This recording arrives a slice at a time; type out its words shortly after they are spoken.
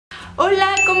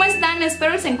están?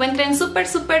 Espero se encuentren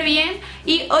súper bien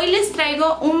y hoy les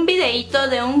traigo un videito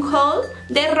de un haul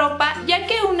de ropa, ya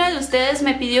que una de ustedes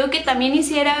me pidió que también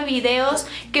hiciera videos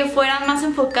que fueran más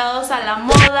enfocados a la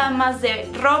moda, más de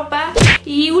ropa,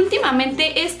 y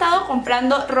últimamente he estado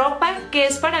comprando ropa que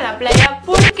es para la playa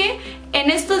porque en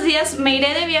estos días me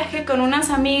iré de viaje con unas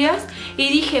amigas y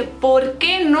dije, ¿por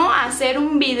qué no hacer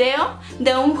un video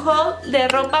de un haul de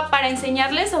ropa para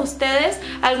enseñarles a ustedes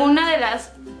alguna de las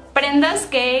prendas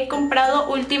que he comprado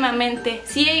últimamente?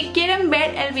 Si quieren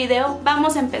ver el video,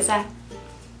 vamos a empezar.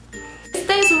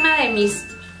 Esta es una de mis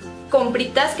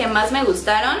compritas que más me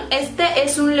gustaron. Este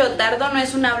es un leotardo, no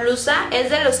es una blusa, es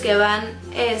de los que van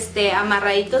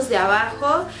amarraditos de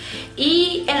abajo,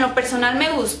 y en lo personal me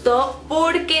gustó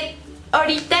porque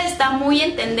ahorita está muy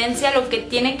en tendencia lo que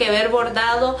tiene que ver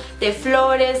bordado de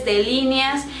flores, de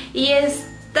líneas, y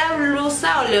esta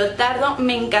blusa o leotardo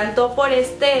me encantó por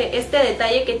este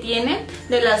detalle que tiene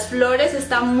de las flores.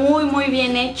 Está muy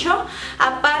bien hecho.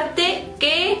 Aparte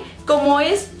que como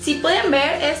es, si pueden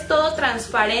ver, es todo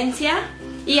transparencia,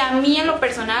 y a mí en lo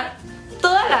personal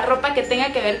toda la ropa que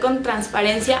tenga que ver con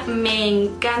transparencia me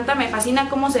encanta, me fascina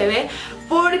cómo se ve,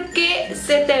 porque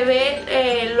se te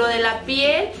ve lo de la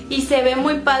piel y se ve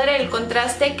muy padre el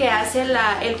contraste que hace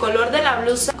el color de la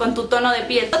blusa con tu tono de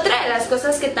piel. Otra de las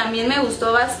cosas que también me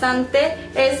gustó bastante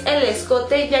es el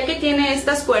escote, ya que tiene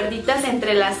estas cuerditas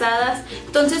entrelazadas,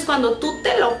 entonces cuando tú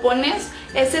te lo pones,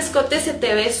 ese escote se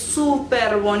te ve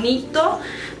súper bonito.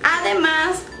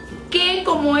 Además que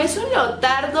como es un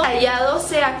leotardo tallado,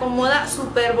 se acomoda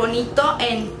súper bonito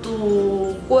en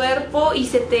tu cuerpo y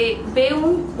se te ve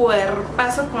un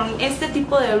cuerpazo con este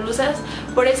tipo de blusas.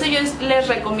 Por eso yo les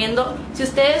recomiendo, si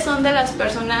ustedes son de las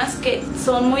personas que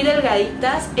son muy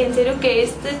delgaditas, en serio que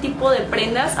este tipo de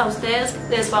prendas a ustedes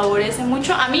les favorece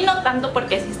mucho. A mí no tanto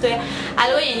porque sí estoy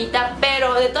algo llenita,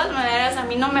 pero de todas maneras a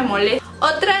mí no me molesta.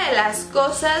 Otra de las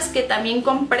cosas que también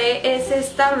compré es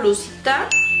esta blusita,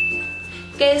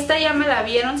 que esta ya me la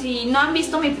vieron. Si no han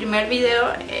visto mi primer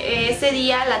video, ese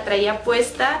día la traía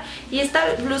puesta. Y esta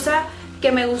blusa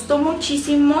que me gustó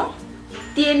muchísimo,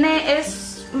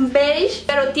 es beige,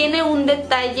 pero tiene un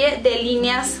detalle de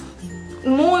líneas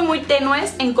muy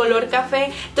tenues en color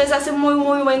café, entonces hace muy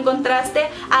buen contraste.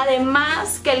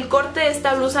 Además que el corte de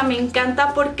esta blusa me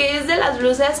encanta porque es de las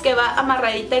blusas que va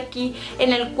amarradita aquí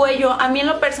en el cuello. A mí en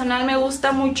lo personal me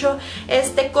gusta mucho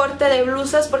este corte de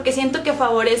blusas porque siento que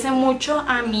favorece mucho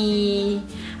a mi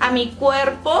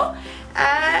cuerpo.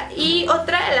 Y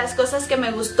otra de las cosas que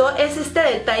me gustó es este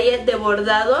detalle de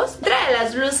bordados. Otra de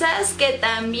las blusas que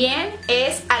también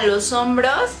es a los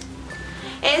hombros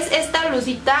es esta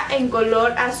blusita en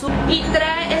color azul y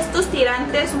trae estos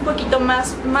tirantes un poquito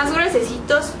más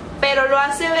gruesecitos, pero lo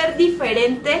hace ver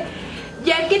diferente,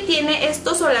 ya que tiene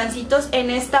estos solancitos en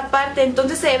esta parte,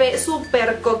 entonces se ve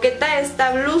súper coqueta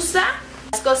esta blusa.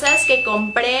 Las cosas que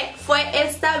compré fue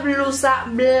esta blusa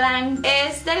blanca.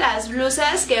 Es de las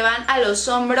blusas que van a los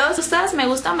hombros. Estas me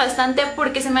gustan bastante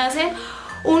porque se me hacen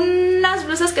unas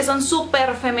blusas que son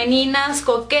súper femeninas,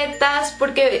 coquetas,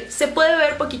 porque se puede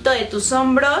ver poquito de tus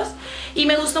hombros. Y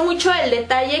me gustó mucho el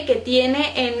detalle que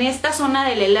tiene en esta zona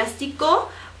del elástico,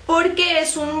 porque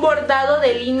es un bordado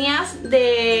de líneas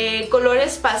de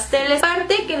colores pasteles.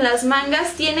 Aparte que en las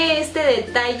mangas tiene este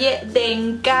detalle de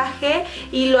encaje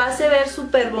y lo hace ver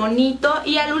súper bonito.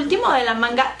 Y al último de la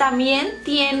manga también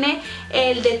tiene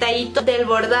el detallito del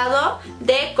bordado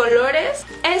de colores.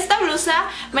 Esta blusa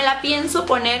me la pienso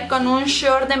poner con un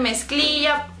short de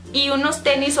mezclilla y unos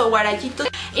tenis o guarachitos.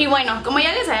 Y bueno, como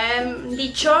ya les había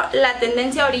dicho, la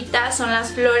tendencia ahorita son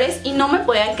las flores y no me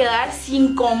podía quedar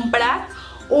sin comprar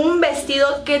un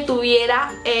vestido que tuviera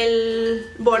el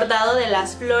bordado de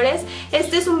las flores.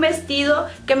 Este es un vestido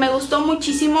que me gustó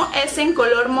muchísimo, es en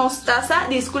color mostaza.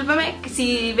 Discúlpeme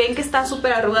si ven que está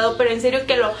súper arrugado, pero en serio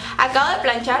que lo acabo de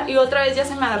planchar y otra vez ya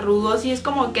se me arrugó. Sí, es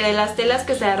como que de las telas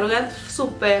que se arrugan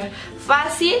súper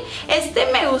fácil. Este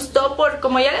me gustó por,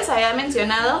 como ya les había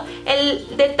mencionado, el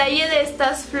detalle de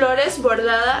estas flores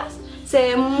bordadas. Se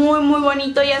ve muy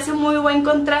bonito y hace muy buen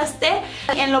contraste.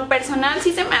 En lo personal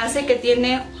sí se me hace que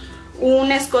tiene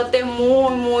un escote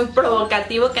muy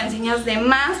provocativo que enseñas de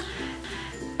más.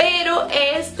 Pero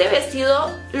este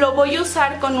vestido lo voy a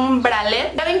usar con un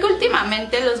bralette. Ya ven que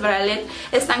últimamente los bralette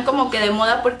están como que de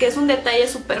moda porque es un detalle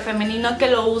súper femenino que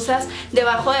lo usas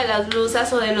debajo de las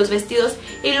blusas o de los vestidos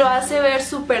y lo hace ver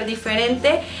súper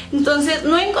diferente. Entonces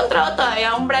no he encontrado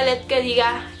todavía un bralette que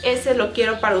diga ese lo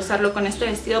quiero para usarlo con este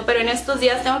vestido, pero en estos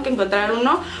días tengo que encontrar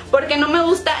uno porque no me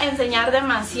gusta enseñar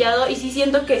demasiado y sí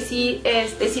siento que sí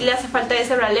le hace falta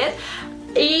ese bralette.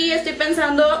 Y estoy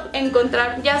pensando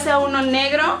encontrar ya sea uno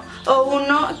negro o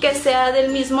uno que sea del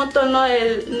mismo tono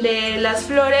de las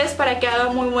flores para que haga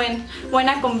muy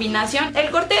buena combinación.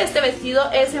 El corte de este vestido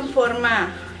es en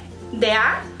forma de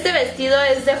A. Este vestido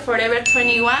es de Forever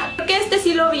 21. Porque este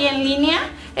sí lo vi en línea.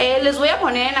 Les voy a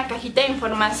poner en la cajita de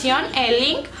información el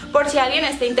link por si alguien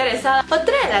está interesado.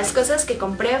 Otra de las cosas que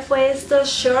compré fue estos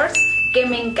shorts que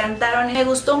me encantaron. Me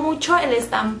gustó mucho el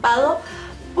estampado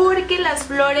porque las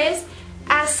flores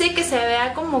hace que se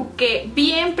vea como que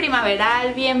bien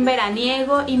primaveral, bien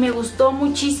veraniego, y me gustó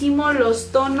muchísimo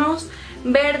los tonos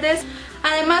verdes.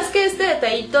 Además que este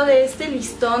detallito de este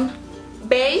listón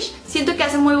beige siento que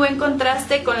hace muy buen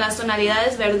contraste con las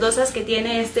tonalidades verdosas que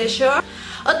tiene este short.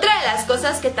 Otra de las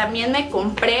cosas que también me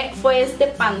compré fue este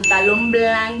pantalón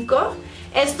blanco.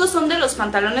 Estos son de los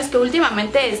pantalones que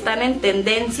últimamente están en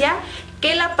tendencia,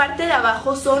 que la parte de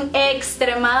abajo son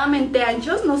extremadamente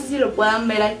anchos, no sé si lo puedan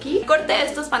ver aquí. El corte de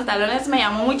estos pantalones me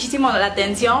llamó muchísimo la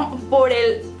atención por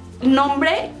el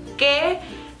nombre que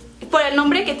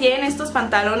tienen estos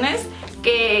pantalones,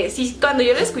 que sí, cuando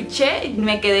yo lo escuché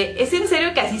me quedé, ¿es en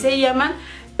serio que así se llaman?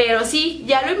 Pero sí,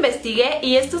 ya lo investigué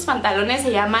y estos pantalones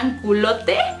se llaman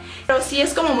culote. Pero sí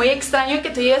es como muy extraño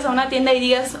que tú llegues a una tienda y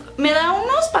digas, me da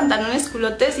unos pantalones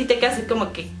culotes, y te quedas así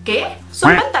como que, ¿qué?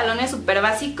 Son pantalones súper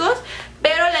básicos,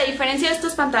 pero la diferencia de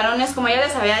estos pantalones, como ya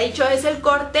les había dicho, es el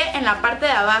corte en la parte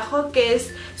de abajo, que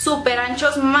es súper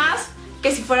anchos, más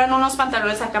que si fueran unos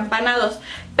pantalones acampanados.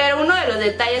 Pero uno de los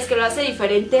detalles que lo hace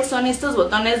diferente son estos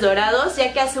botones dorados,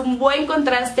 ya que hace un buen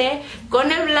contraste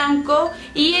con el blanco.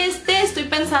 Y estoy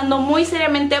pensando muy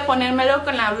seriamente ponérmelo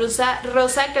con la blusa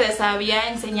rosa que les había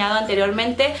enseñado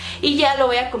anteriormente, y ya lo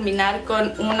voy a combinar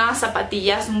con unas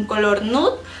zapatillas, un color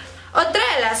nude. Otra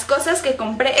de las cosas que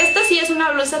compré, esta sí es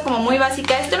una blusa como muy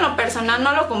básica. Esto en lo personal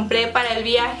no lo compré para el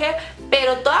viaje,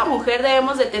 pero toda mujer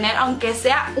debemos de tener, aunque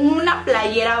sea una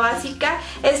playera básica.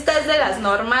 Esta es de las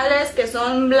normales, que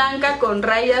son blanca con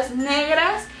rayas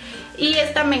negras. Y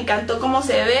esta me encantó cómo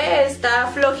se ve, está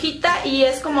flojita y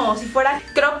es como si fuera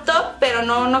crop top, pero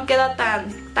no queda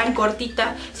tan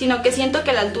cortita, sino que siento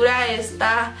que la altura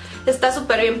está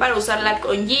súper bien para usarla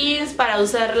con jeans, para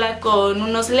usarla con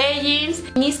unos leggings.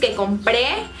 Que compré,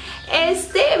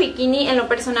 este bikini en lo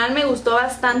personal me gustó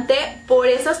bastante por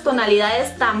esas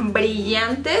tonalidades tan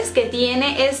brillantes que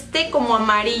tiene, como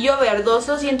amarillo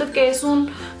verdoso. Siento que es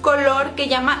un color que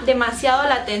llama demasiado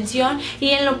la atención,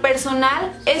 y en lo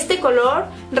personal este color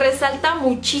resalta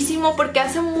muchísimo porque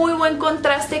hace muy buen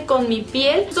contraste con mi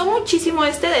piel. Me gustó muchísimo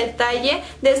este detalle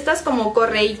de estas como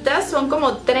correitas, son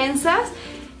como trenzas,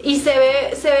 y se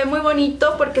ve muy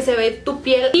bonito porque se ve tu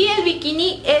piel. Y el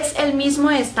bikini es el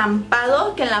mismo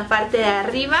estampado que en la parte de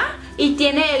arriba y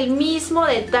tiene el mismo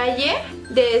detalle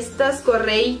de estas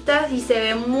correitas y se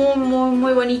ve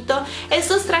muy bonito.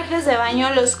 Estos trajes de baño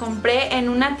los compré en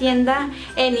una tienda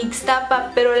en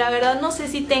Ixtapa, pero la verdad no sé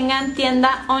si tengan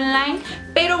tienda online,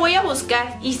 pero voy a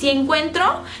buscar, y si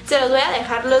encuentro se los voy a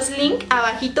dejar los links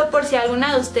abajito por si a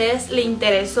alguna de ustedes le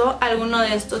interesó alguno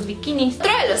de estos bikinis.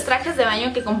 Otro de los trajes de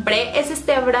baño que compré es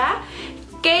este bra,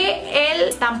 que el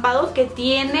estampado que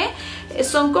tiene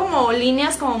son como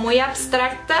líneas como muy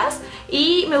abstractas,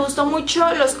 y me gustó mucho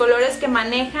los colores que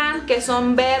manejan, que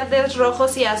son verdes,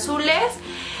 rojos y azules.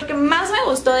 Lo que más me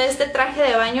gustó de este traje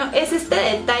de baño es este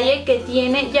detalle que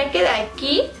tiene, ya que de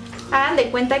aquí, hagan de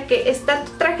cuenta que está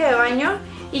tu traje de baño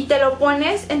y te lo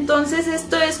pones, entonces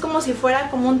esto es como si fuera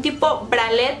como un tipo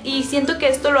bralette, y siento que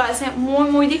esto lo hace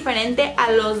muy diferente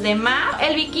a los demás.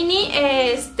 El bikini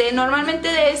normalmente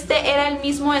de era el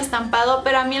mismo estampado,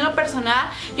 pero a mí en lo personal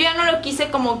yo ya no lo quise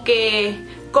como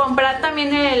que comprar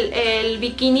también el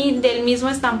bikini del mismo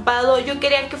estampado. Yo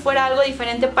quería que fuera algo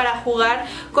diferente para jugar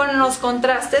con los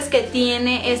contrastes que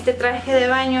tiene este traje de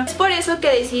baño. Es por eso que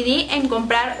decidí en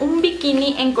comprar un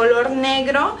bikini en color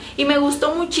negro, y me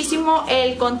gustó muchísimo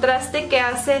el contraste que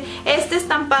hace este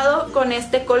estampado con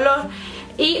este color.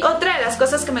 Y otra de las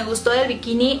cosas que me gustó del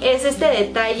bikini es este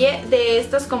detalle de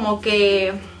estos como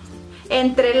que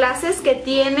entrelaces que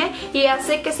tiene, y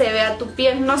hace que se vea tu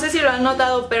piel. No sé si lo han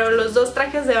notado, pero los dos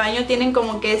trajes de baño tienen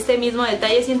como que este mismo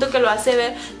detalle. Siento que lo hace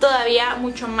ver todavía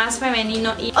mucho más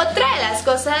femenino. Y otra de las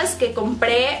cosas que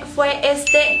compré fue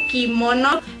este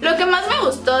kimono. Lo que más me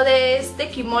gustó de este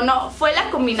kimono fue la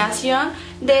combinación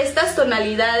de estas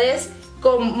tonalidades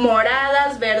con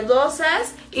moradas,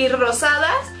 verdosas y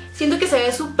rosadas. siento que se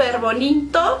ve súper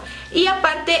bonito. Y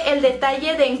aparte el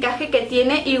detalle de encaje que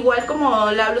tiene, igual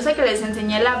como la blusa que les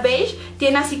enseñé, la beige,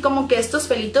 tiene así como que estos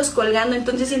pelitos colgando,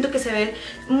 entonces siento que se ve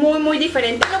muy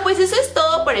diferente. Bueno, pues eso es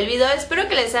todo por el video, espero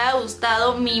que les haya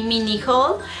gustado mi mini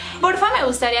haul. Porfa, me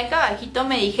gustaría que abajito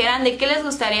me dijeran de qué les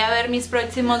gustaría ver mis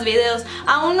próximos videos.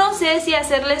 Aún no sé si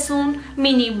hacerles un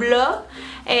mini vlog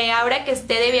ahora que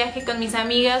esté de viaje con mis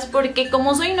amigas, porque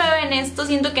como soy nueva en esto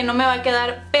siento que no me va a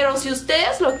quedar, pero si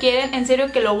ustedes lo quieren, en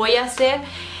serio que lo voy a hacer.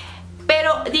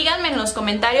 Pero díganme en los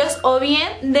comentarios o bien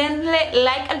denle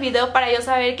like al video para yo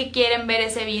saber que quieren ver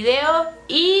ese video.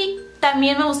 Y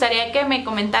también me gustaría que me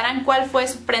comentaran cuál fue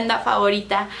su prenda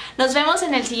favorita. Nos vemos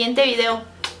en el siguiente video.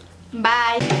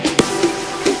 Bye.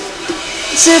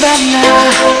 Savannah,